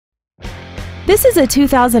This is a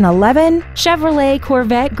 2011 Chevrolet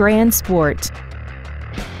Corvette Grand Sport.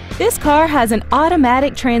 This car has an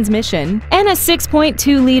automatic transmission and a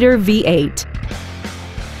 6.2-liter V8.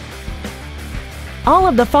 All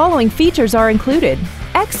of the following features are included: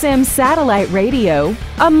 XM satellite radio,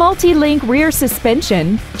 a multi-link rear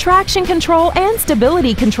suspension, traction control and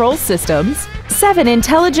stability control systems, 7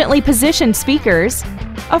 intelligently positioned speakers,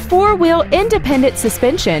 a 4-wheel independent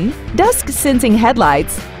suspension, dusk-sensing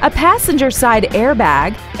headlights, a passenger side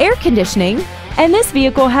airbag, air conditioning, and this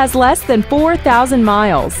vehicle has less than 4,000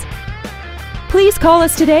 miles. Please call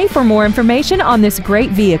us today for more information on this great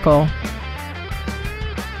vehicle.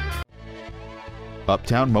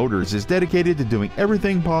 Uptown Motors is dedicated to doing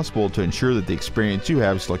everything possible to ensure that the experience you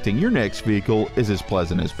have selecting your next vehicle is as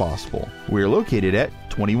pleasant as possible. We are located at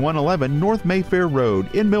 2111 North Mayfair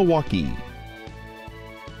Road in Milwaukee.